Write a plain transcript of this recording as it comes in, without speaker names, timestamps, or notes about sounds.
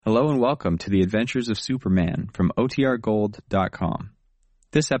Hello and welcome to the Adventures of Superman from OTRGold.com.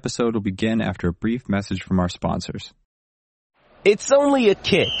 This episode will begin after a brief message from our sponsors. It's only a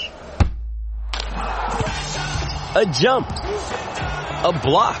kick, a jump, a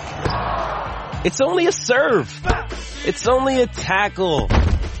block. It's only a serve. It's only a tackle,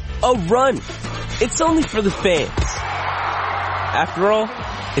 a run. It's only for the fans. After all,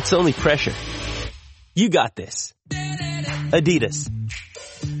 it's only pressure. You got this. Adidas.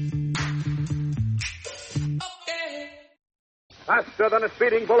 Faster than a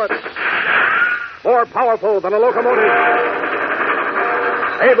speeding bullet. More powerful than a locomotive.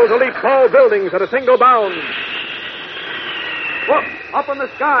 Able to leap tall buildings at a single bound. Look, up in the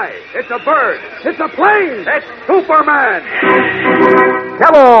sky. It's a bird. It's a plane. It's Superman.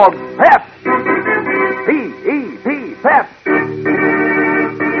 Kellogg's Pep. P-E-P, Pep.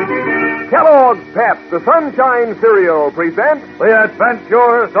 Kellogg's Pep, the Sunshine Cereal, presents The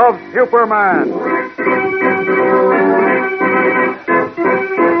Adventures of Superman.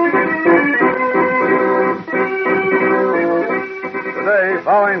 Today,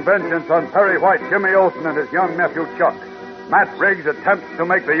 vowing vengeance on Perry White, Jimmy Olsen, and his young nephew Chuck, Matt Briggs attempts to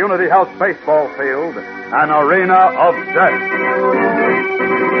make the Unity House baseball field an arena of death.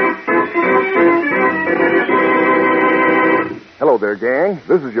 Hello there, gang.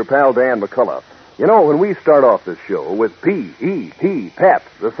 This is your pal Dan McCullough. You know, when we start off this show with P-E-P, Pep,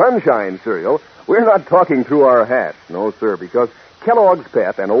 the Sunshine Cereal, we're not talking through our hats. No, sir, because Kellogg's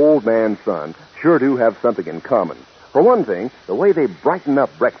Pep and Old Man Son sure do have something in common. For one thing, the way they brighten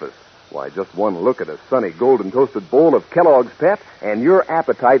up breakfast. Why, just one look at a sunny golden toasted bowl of Kellogg's Pep and your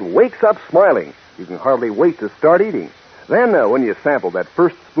appetite wakes up smiling. You can hardly wait to start eating. Then, when you sample that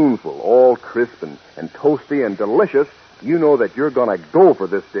first spoonful, all crisp and toasty and delicious, you know that you're going to go for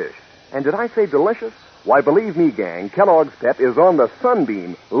this dish. And did I say delicious? Why, believe me, gang, Kellogg's Pep is on the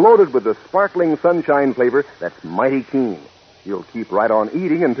Sunbeam, loaded with the sparkling sunshine flavor that's mighty keen. You'll keep right on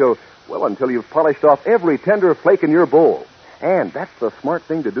eating until you've polished off every tender flake in your bowl. And that's the smart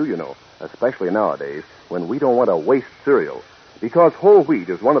thing to do, you know, especially nowadays when we don't want to waste cereal. Because whole wheat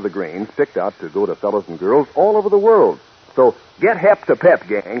is one of the grains picked out to go to fellows and girls all over the world. So get hep to Pep,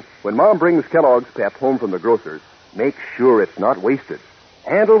 gang. When Mom brings Kellogg's Pep home from the grocer's, make sure it's not wasted.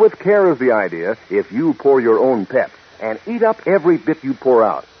 Handle with care is the idea if you pour your own Pep. And eat up every bit you pour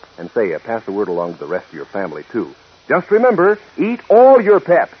out. And say, pass the word along to the rest of your family, too. Just remember, eat all your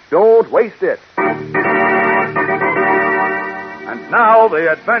Pep. Don't waste it. And now, the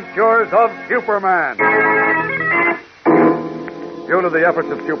Adventures of Superman. Due to the efforts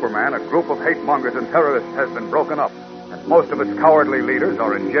of Superman, a group of hate-mongers and terrorists has been broken up, and most of its cowardly leaders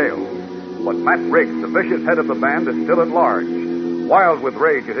are in jail. But Matt Briggs, the vicious head of the band, is still at large. Wild with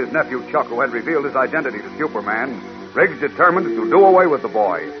rage at his nephew Chuck, who had revealed his identity to Superman, Briggs determined to do away with the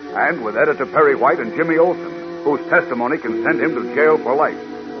boy, and with editor Perry White and Jimmy Olsen, whose testimony can send him to jail for life.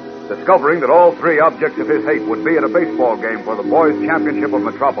 Discovering that all three objects of his hate would be at a baseball game for the boys' championship of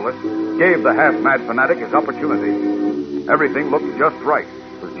Metropolis gave the half-mad fanatic his opportunity. Everything looked just right,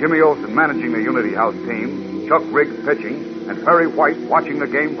 with Jimmy Olsen managing the Unity House team, Chuck Briggs pitching, and Perry White watching the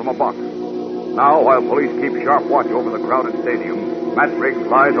game from a box. Now, while police keep sharp watch over the crowded stadium, Matt Briggs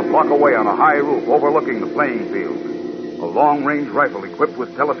lies a block away on a high roof overlooking the playing field. A long-range rifle equipped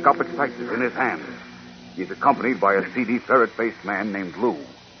with telescopic sights is in his hand. He's accompanied by a seedy, ferret-faced man named Lou.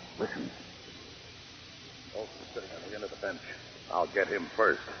 Listen. Olsen's sitting on the end of the bench. I'll get him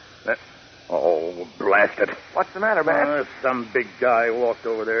first. Oh, blast it. What's the matter, Matt? Some big guy walked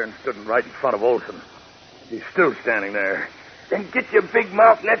over there and stood right in front of Olsen. He's still standing there. Then get your big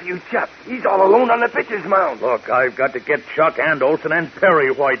mouth nephew, Chuck. He's all alone on the pitcher's mound. Look, I've got to get Chuck and Olsen and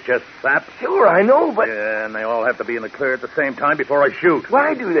Perry White, you sap. Sure, I know, but... Yeah, and they all have to be in the clear at the same time before I shoot.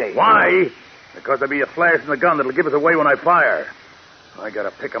 Why do they? Why? Because there'll be a flash in the gun that'll give us away when I fire. I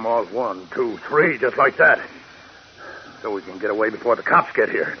gotta pick 'em off 1, 2, 3, just like that. So we can get away before the cops get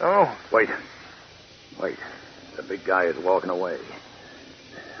here. Oh. Wait. The big guy is walking away.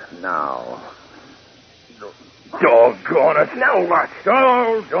 Now. Doggone it. Now what?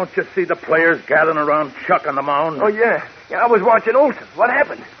 Oh, don't you see the players gathering around Chuck on the mound? Oh, yeah. I was watching Olsen. What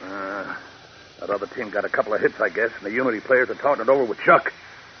happened? That other team got a couple of hits, I guess, and the Unity players are talking it over with Chuck.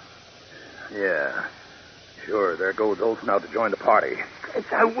 Yeah. Sure, there goes Olsen out to join the party.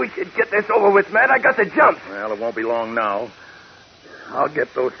 I wish you'd get this over with, man. I got the jump. Well, it won't be long now. I'll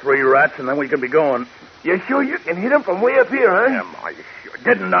get those 3 rats, and then we can be going. You sure you can hit them from way up here, huh? Am I sure?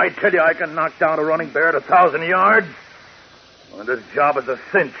 Didn't I tell you I can knock down a running bear at 1,000 yards? Well, this job is a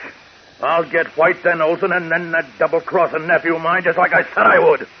cinch. I'll get White, then Olsen, and then that double-crossing nephew of mine, just like I said I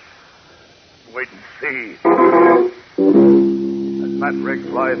would. Wait and see. Matt Riggs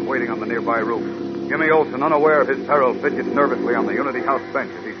lies waiting on the nearby roof. Jimmy Olsen, unaware of his peril, fidgets nervously on the Unity House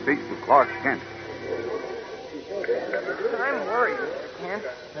bench as he speaks with Clark Kent. I'm worried, Mr. Kent.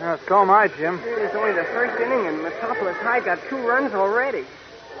 So am I, Jim. It's only the first inning, and Metropolis High got 2 runs already.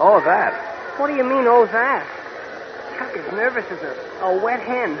 Oh, that. What do you mean, oh, that? Chuck is nervous as a wet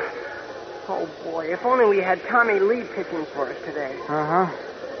hen. Oh, boy, if only we had Tommy Lee pitching for us today. Uh-huh.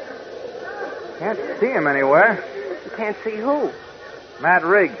 Can't see him anywhere. You can't see who? Matt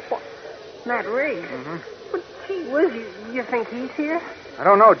Riggs. What? Matt Riggs? Mm-hmm. But, gee whiz, you think he's here? I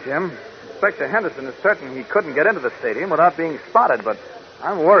don't know, Jim. Inspector Henderson is certain he couldn't get into the stadium without being spotted, but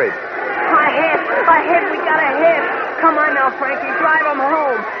I'm worried. Ahead, we got a hit. Come on now, Frankie, drive him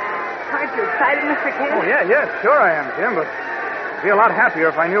home. Aren't you excited, Mr. Kent? Oh, yeah, sure I am, Jim, but I'd be a lot happier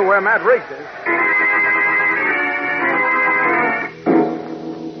if I knew where Matt Riggs is.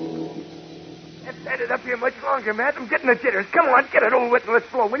 Can't stand it up here much longer, Matt. I'm getting the jitters. Come on, get it over with and let's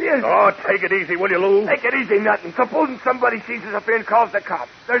blow, will you? Oh, take it easy, will you, Lou? Take it easy, nothing. Supposing somebody sees us up here and calls the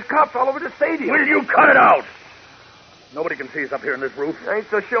cops. There's cops all over the stadium. Will you cut it out? Nobody can see us up here in this roof. I ain't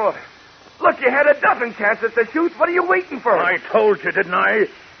so sure. Look, you had a dozen chances to shoot. What are you waiting for? I told you, didn't I?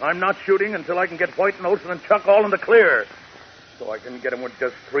 I'm not shooting until I can get White and Olsen and Chuck all in the clear. So I can get them with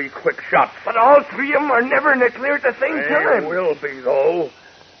just 3 quick shots. But all 3 of them are never in the clear at the same time. They will be, though.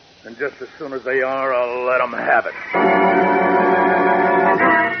 And just as soon as they are, I'll let them have it.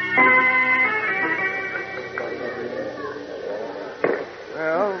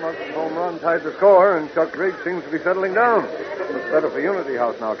 Well, Musk's home run tied the score, and Chuck Riggs seems to be settling down. Looks better for Unity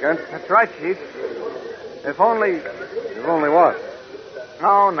House now, Kent. That's right, Chief. If only... If only what?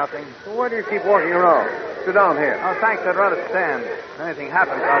 Oh, nothing. Well, why do you keep walking around? Sit down here. Oh, thanks. I'd rather stand. If anything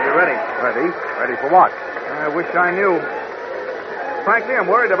happens, I'll be ready. Ready? Ready for what? I wish I knew. Frankly, I'm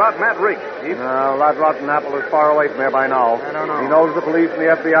worried about Matt Riggs, Chief. No, that rotten apple is far away from here by now. I don't know. He knows the police and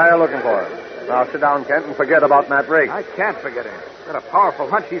the FBI are looking for him. Now, sit down, Kent, and forget about Matt Riggs. I can't forget him. I've got a powerful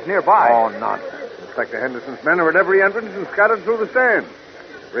hunch he's nearby. Oh, nonsense. Inspector Henderson's men are at every entrance and scattered through the stands.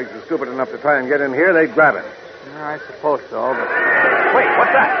 If Riggs is stupid enough to try and get in here, they'd grab him. I suppose so, but... Wait,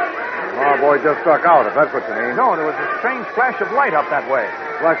 what's that? Our boy just struck out, if that's what you mean. No, there was a strange flash of light up that way.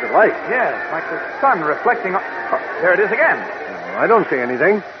 Flash of light? Yes, like the sun reflecting on... Oh, there it is again. I don't see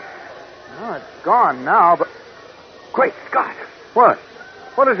anything. Oh, it's gone now, but... Great Scott! What?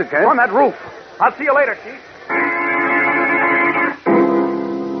 What is it, Kent? On that roof. I'll see you later, Chief.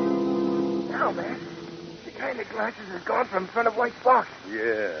 Now, man, the kind of glasses is gone from in front of White's box.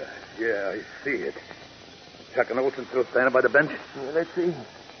 Yeah, I see it. Chuck and Olsen still standing by the bench? Yeah, let's see.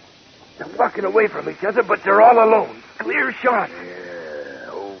 They're walking away from each other, but they're all alone. Clear shot. Yeah,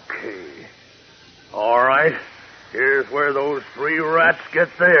 okay. All right. Here's where those 3 rats get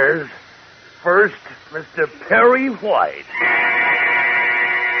theirs. First, Mr. Perry White.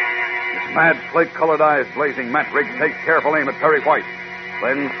 His mad, slate-colored eyes blazing, Matt Riggs takes careful aim at Perry White.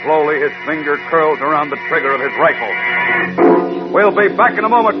 Then slowly his finger curls around the trigger of his rifle. We'll be back in a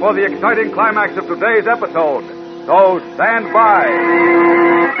moment for the exciting climax of today's episode. So stand by.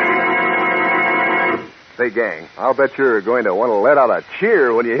 Say, gang, I'll bet you're going to want to let out a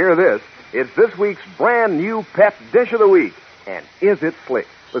cheer when you hear this. It's this week's brand new pep dish of the week. And is it slick?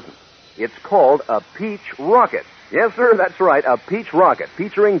 Listen, it's called a Peach Rocket. Yes, sir, that's right, a Peach Rocket,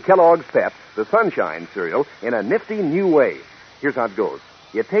 featuring Kellogg's Pep, the Sunshine cereal, in a nifty new way. Here's how it goes.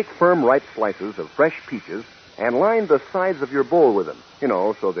 You take firm, ripe slices of fresh peaches and line the sides of your bowl with them,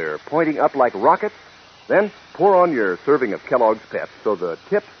 so they're pointing up like rockets. Then pour on your serving of Kellogg's Pep so the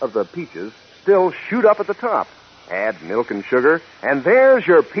tips of the peaches still shoot up at the top. Add milk and sugar, and there's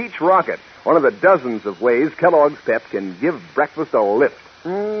your Peach Rocket, one of the dozens of ways Kellogg's Pep can give breakfast a lift.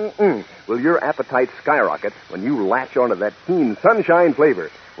 Will your appetite skyrocket when you latch onto that keen sunshine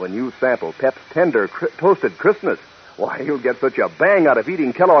flavor, when you sample Pep's tender, toasted crispness? Why, you'll get such a bang out of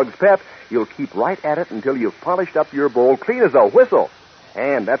eating Kellogg's Pep, you'll keep right at it until you've polished up your bowl clean as a whistle.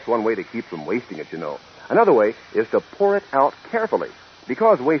 And that's one way to keep from wasting it, Another way is to pour it out carefully.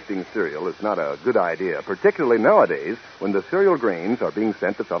 Because wasting cereal is not a good idea, particularly nowadays when the cereal grains are being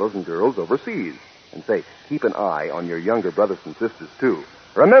sent to fellows and girls overseas. And say, keep an eye on your younger brothers and sisters, too.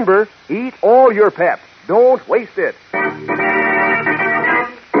 Remember, eat all your Pep. Don't waste it.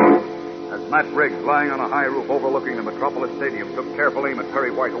 As Matt Riggs, lying on a high roof overlooking the Metropolis Stadium, took careful aim at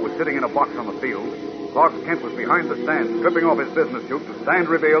Perry White, who was sitting in a box on the field, Clark Kent was behind the stand, stripping off his business suit to stand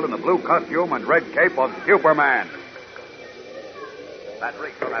revealed in the blue costume and red cape of Superman. Matt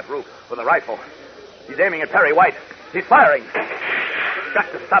Riggs on that roof with a rifle. He's aiming at Perry White. He's firing. Got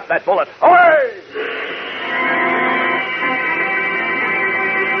to stop that bullet. Away!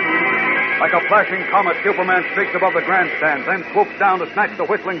 Like a flashing comet, Superman streaks above the grandstand, then swoops down to snatch the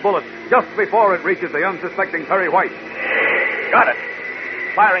whistling bullet just before it reaches the unsuspecting Perry White. Got it.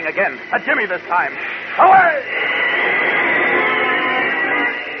 Firing again. A Jimmy this time. Away!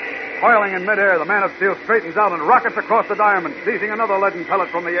 Coiling in midair, the Man of Steel straightens out and rockets across the diamond, seizing another leaden pellet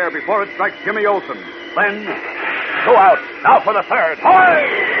from the air before it strikes Jimmy Olsen. Then, 2 out. Now for the third. Away!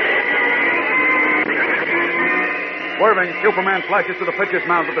 Swerving, Superman flashes to the pitcher's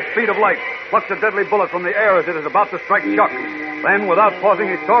mound at the speed of light, plucks a deadly bullet from the air as it is about to strike Chuck. Then, without pausing,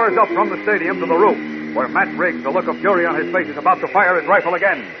 he soars up from the stadium to the roof, where Matt Riggs, a look of fury on his face, is about to fire his rifle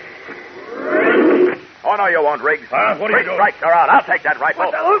again. Oh, no, you won't, Riggs. What are you doing? Strikes are out. I'll take that rifle.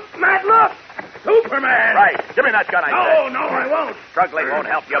 What the look, Matt, look! Superman! Right. Give me that gun, I said. No, I won't. Struggling won't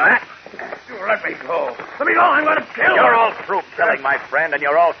help you, Matt. You let me go. Let me go. I'm going to kill you. You're all through killing, my friend, and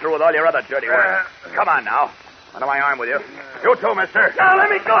you're all through with all your other dirty work. Come on, now. Under my arm with you. You too, mister. Now, let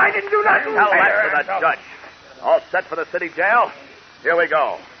me go. I didn't do nothing. Tell that to the judge. All set for the city jail? Here we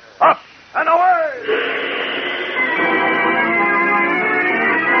go. Up and away!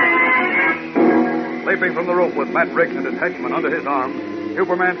 Leaping from the roof with Matt Riggs and his henchmen under his arm,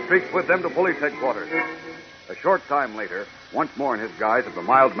 Superman streaks with them to police headquarters. A short time later, once more in his guise of the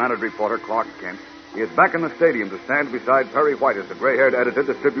mild-mannered reporter Clark Kent, he is back in the stadium to stand beside Perry White as the gray-haired editor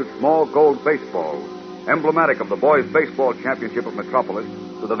distributes small gold baseballs, emblematic of the boys' baseball championship of Metropolis,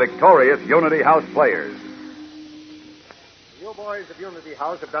 to the victorious Unity House players. You boys of Unity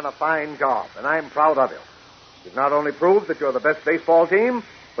House have done a fine job, and I'm proud of you. You've not only proved that you're the best baseball team,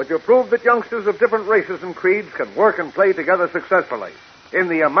 but you've proved that youngsters of different races and creeds can work and play together successfully, in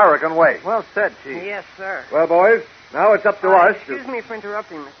the American way. Well said, Chief. Yes, sir. Well, boys, now it's up to us to... Excuse me for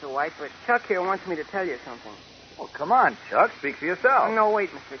interrupting, Mr. White, but Chuck here wants me to tell you something. Oh, come on, Chuck. Speak for yourself. No,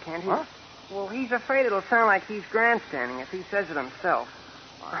 wait, Mr. Kent. Huh? Well, he's afraid it'll sound like he's grandstanding if he says it himself.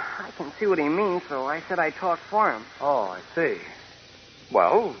 I can see what he means, so I said I'd talk for him. Oh, I see.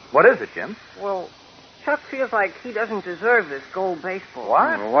 Well, what is it, Jim? Well, Chuck feels like he doesn't deserve this gold baseball.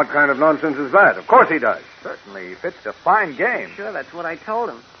 What? Well, what kind of nonsense is that? Of course he does. Certainly, he pitched a fine game. Sure, that's what I told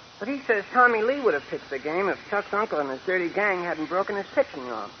him. But he says Tommy Lee would have pitched the game if Chuck's uncle and his dirty gang hadn't broken his pitching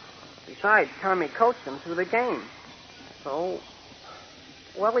arm. Besides, Tommy coached him through the game. So,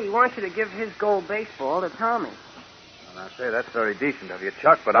 well, he wants you to give his gold baseball to Tommy. Well, now, say, that's very decent of you,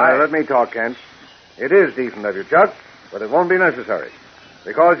 Chuck, but let me talk, Kent. It is decent of you, Chuck, but it won't be necessary.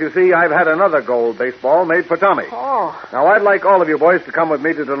 Because, you see, I've had another gold baseball made for Tommy. Oh. Now, I'd like all of you boys to come with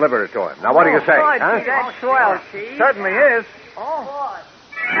me to deliver it to him. Now, what do you say? Boy, huh? That's swell, Chief. Certainly is. Oh.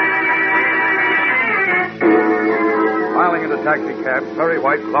 Filing into taxicabs, Perry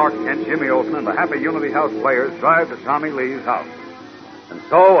White, Clark Kent, Jimmy Olsen, and the happy Unity House players drive to Tommy Lee's house. And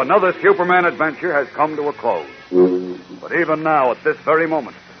so another Superman adventure has come to a close. But even now, at this very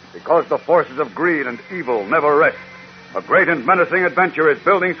moment, because the forces of greed and evil never rest, a great and menacing adventure is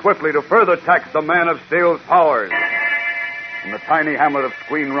building swiftly to further tax the Man of Steel's powers. In the tiny hamlet of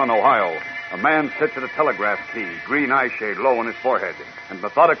Squeen Run, Ohio, a man sits at a telegraph key, green eyeshade low on his forehead, and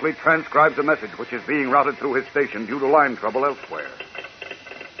methodically transcribes a message which is being routed through his station due to line trouble elsewhere.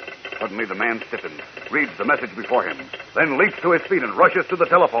 Suddenly the man stiffens, reads the message before him, then leaps to his feet and rushes to the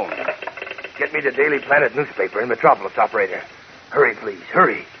telephone. Get me the Daily Planet newspaper in Metropolis, operator. Hurry, please,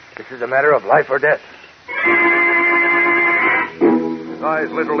 hurry. This is a matter of life or death. His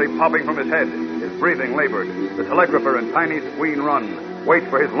eyes literally popping from his head, his breathing labored. The telegrapher in tiny Squeen Run waits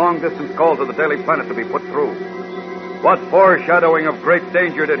for his long-distance call to the Daily Planet to be put through. What foreshadowing of great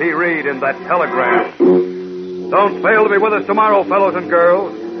danger did he read in that telegram? Don't fail to be with us tomorrow, fellows and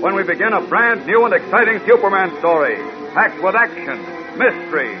girls, when we begin a brand new and exciting Superman story, packed with action,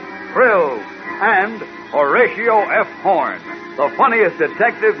 mystery, thrills, and Horatio F. Horn, the funniest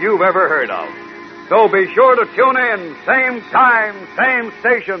detective you've ever heard of. So be sure to tune in, same time, same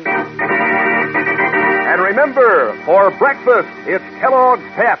station. And remember, for breakfast, it's Kellogg's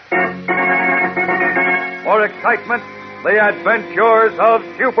Pep. For excitement, the adventures of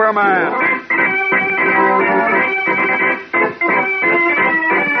Superman.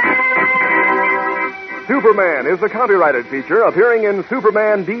 Superman is a copyrighted feature appearing in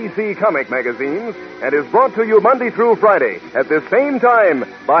Superman DC comic magazines and is brought to you Monday through Friday at this same time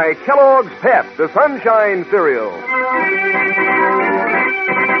by Kellogg's Pep, the Sunshine Cereal.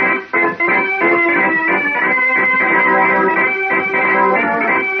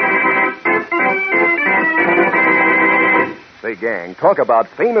 Say, gang, talk about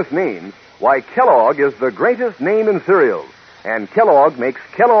famous names. Why, Kellogg is the greatest name in cereals. And Kellogg makes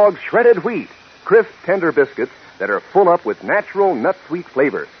Kellogg's shredded wheat. Crisp, tender biscuits that are full up with natural nut-sweet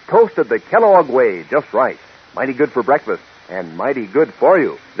flavor. Toasted the Kellogg way, just right. Mighty good for breakfast. and mighty good for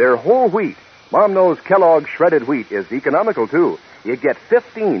you. They're whole wheat. Mom knows Kellogg's shredded wheat is economical, too. You get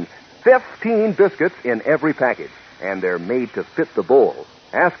 15 biscuits in every package, and they're made to fit the bowl.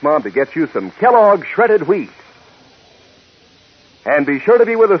 Ask Mom to get you some Kellogg's shredded wheat. And be sure to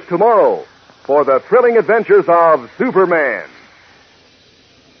be with us tomorrow for the thrilling adventures of Superman.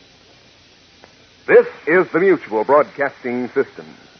 This is the Mutual Broadcasting System.